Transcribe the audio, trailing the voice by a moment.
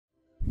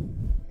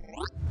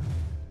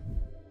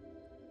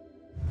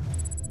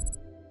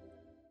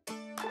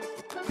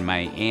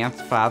My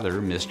aunt's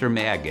father, Mr.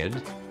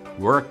 Magid,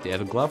 worked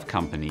at a glove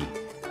company,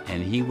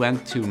 and he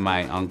went to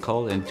my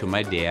uncle and to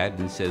my dad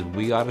and said,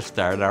 we ought to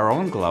start our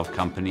own glove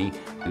company.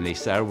 And they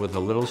started with a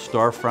little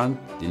storefront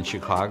in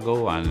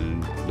Chicago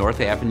on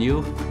North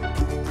Avenue.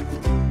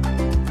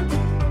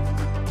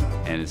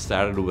 And it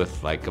started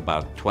with like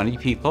about 20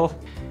 people,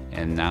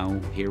 and now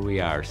here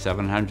we are,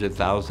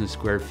 700,000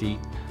 square feet,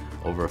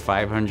 over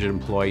 500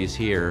 employees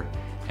here,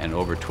 and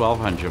over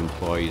 1,200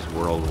 employees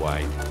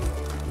worldwide.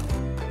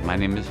 My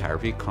name is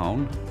Harvey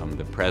Cohn. I'm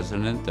the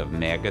president of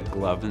Magid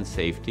Glove and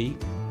Safety,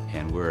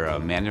 and we're a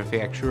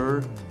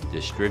manufacturer,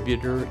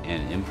 distributor,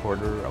 and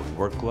importer of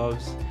work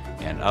gloves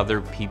and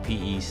other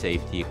PPE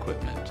safety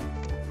equipment.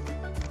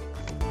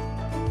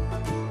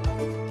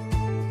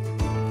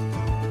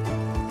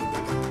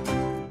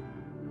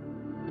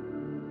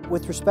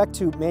 With respect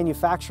to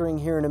manufacturing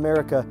here in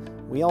America,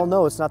 we all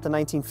know it's not the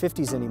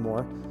 1950s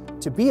anymore.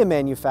 To be a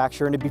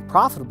manufacturer and to be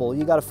profitable,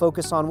 you got to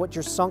focus on what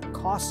your sunk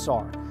costs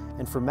are.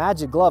 And for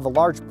Magid Glove, a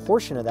large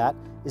portion of that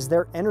is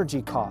their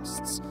energy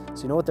costs.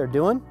 So you know what they're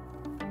doing?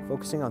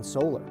 Focusing on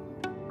solar.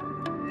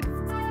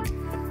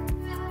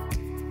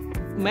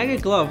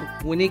 Magid Glove,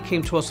 when he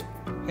came to us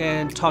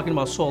and talking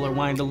about solar,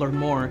 wanting to learn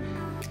more,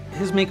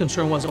 his main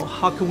concern was, oh,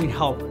 how can we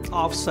help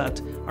offset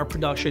our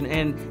production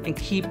and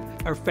keep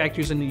our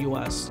factories in the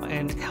U.S.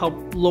 and help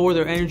lower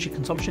their energy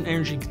consumption,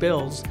 energy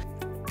bills.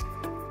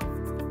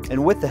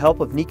 And with the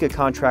help of NECA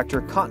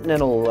contractor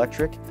Continental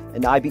Electric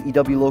and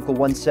IBEW Local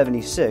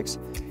 176,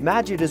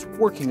 Magid is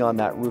working on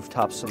that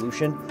rooftop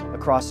solution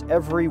across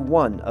every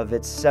one of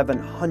its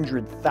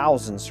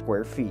 700,000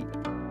 square feet.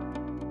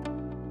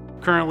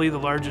 Currently the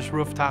largest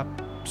rooftop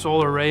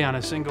solar array on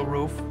a single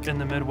roof in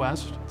the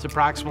Midwest. It's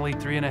approximately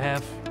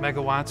 3.5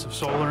 megawatts of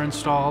solar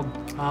installed,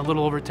 a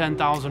little over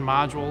 10,000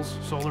 modules,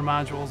 solar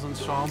modules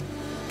installed.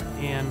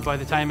 And by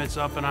the time it's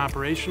up and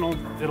operational,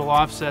 it'll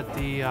offset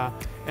the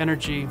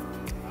energy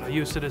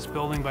use of this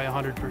building by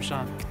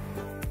 100%.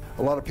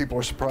 A lot of people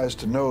are surprised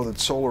to know that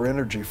solar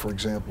energy, for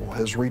example,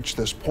 has reached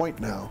this point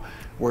now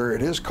where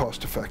it is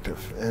cost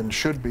effective and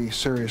should be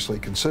seriously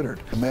considered.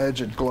 The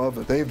Magid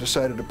Glove, they've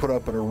decided to put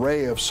up an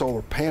array of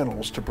solar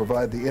panels to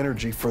provide the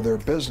energy for their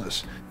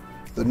business.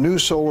 The new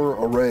solar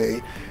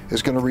array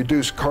is going to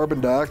reduce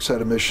carbon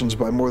dioxide emissions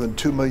by more than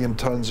 2 million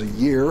tons a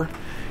year.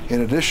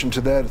 In addition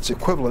to that, it's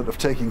equivalent of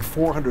taking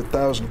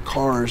 400,000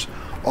 cars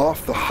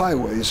off the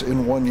highways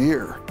in 1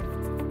 year.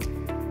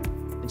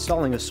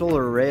 Installing a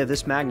solar array of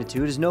this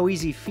magnitude is no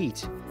easy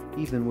feat,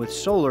 even with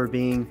solar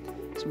being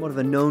somewhat of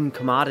a known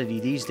commodity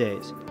these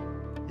days.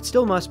 It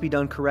still must be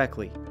done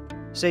correctly,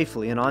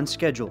 safely, and on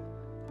schedule,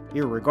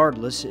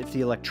 irregardless if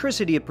the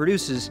electricity it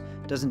produces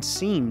doesn't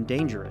seem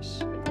dangerous.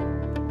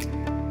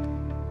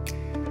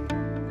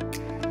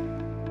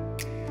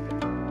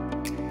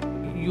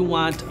 You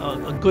want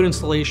a good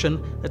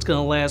installation that's going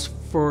to last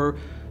for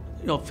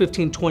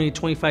 15, 20,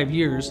 25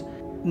 years.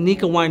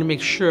 NECA wanted to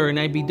make sure, and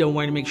IBEW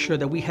wanted to make sure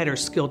that we had our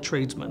skilled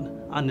tradesmen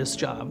on this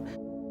job.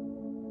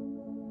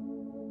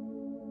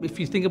 If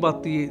you think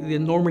about the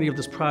enormity of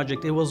this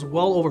project, it was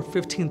well over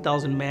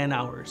 15,000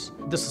 man-hours.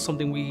 This is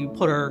something we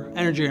put our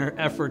energy and our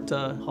effort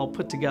to help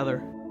put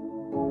together.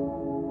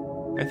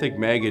 I think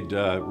Magid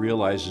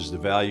realizes the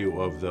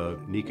value of the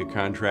NECA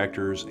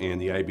contractors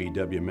and the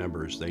IBEW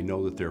members. They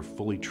know that they're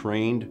fully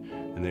trained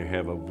and they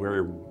have a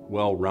very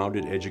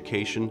well-rounded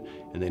education,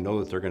 and they know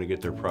that they're going to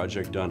get their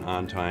project done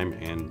on time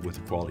and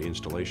with quality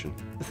installation.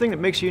 The thing that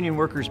makes union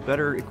workers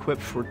better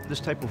equipped for this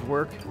type of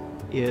work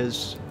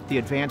is the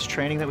advanced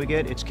training that we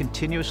get. It's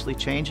continuously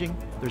changing.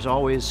 There's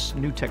always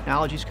new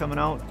technologies coming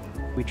out.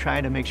 We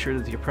try to make sure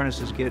that the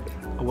apprentices get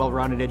a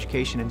well-rounded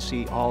education and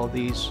see all of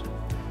these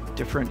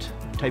different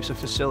types of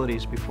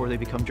facilities before they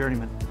become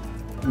journeymen.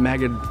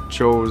 Magid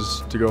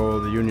chose to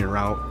go the union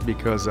route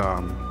because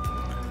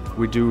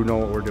we do know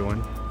what we're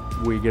doing.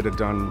 We get it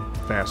done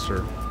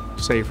faster,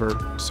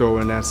 safer, so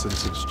in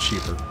essence it's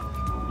cheaper.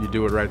 You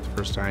do it right the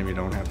first time, you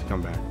don't have to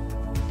come back.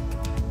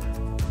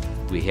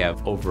 We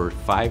have over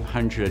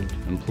 500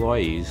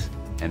 employees,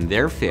 and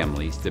their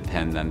families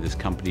depend on this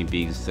company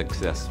being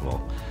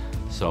successful.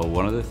 So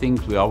one of the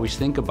things we always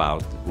think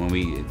about when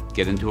we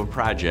get into a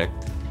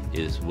project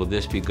is, will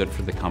this be good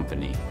for the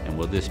company, and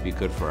will this be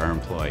good for our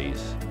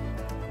employees?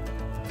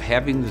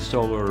 Having the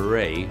solar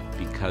array,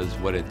 because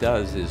what it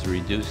does is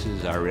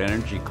reduces our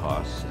energy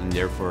costs and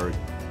therefore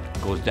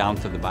goes down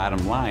to the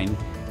bottom line,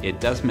 it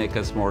does make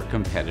us more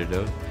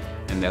competitive,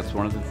 and that's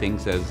one of the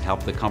things that has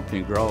helped the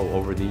company grow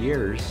over the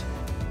years.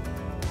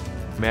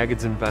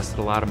 Magid's invested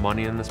a lot of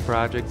money in this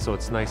project, so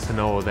it's nice to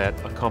know that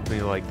a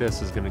company like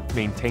this is going to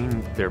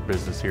maintain their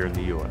business here in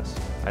the U.S.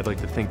 I'd like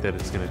to think that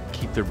it's going to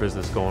keep their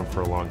business going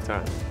for a long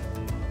time.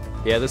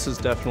 Yeah, this is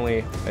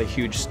definitely a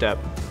huge step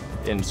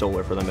in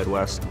solar for the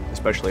Midwest,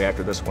 especially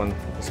after this one.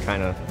 It's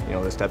kind of,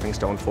 the stepping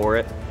stone for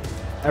it.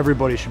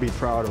 Everybody should be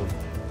proud of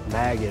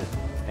Magid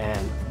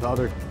and the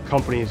other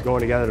companies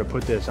going together to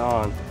put this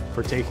on,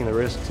 for taking the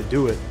risk to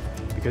do it,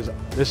 because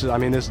this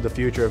is the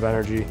future of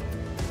energy.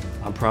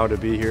 I'm proud to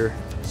be here,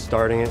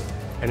 starting it,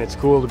 And it's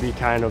cool to be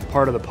kind of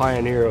part of the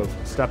pioneer of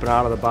stepping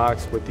out of the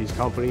box with these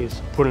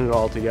companies, putting it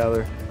all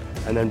together,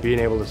 and then being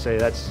able to say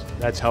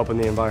that's helping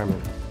the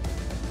environment.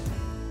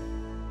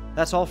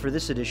 That's all for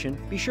this edition.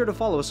 Be sure to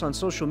follow us on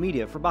social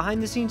media for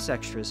behind-the-scenes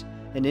extras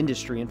and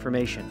industry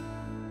information.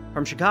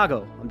 From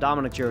Chicago, I'm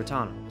Dominic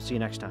Giarratano. See you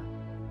next time.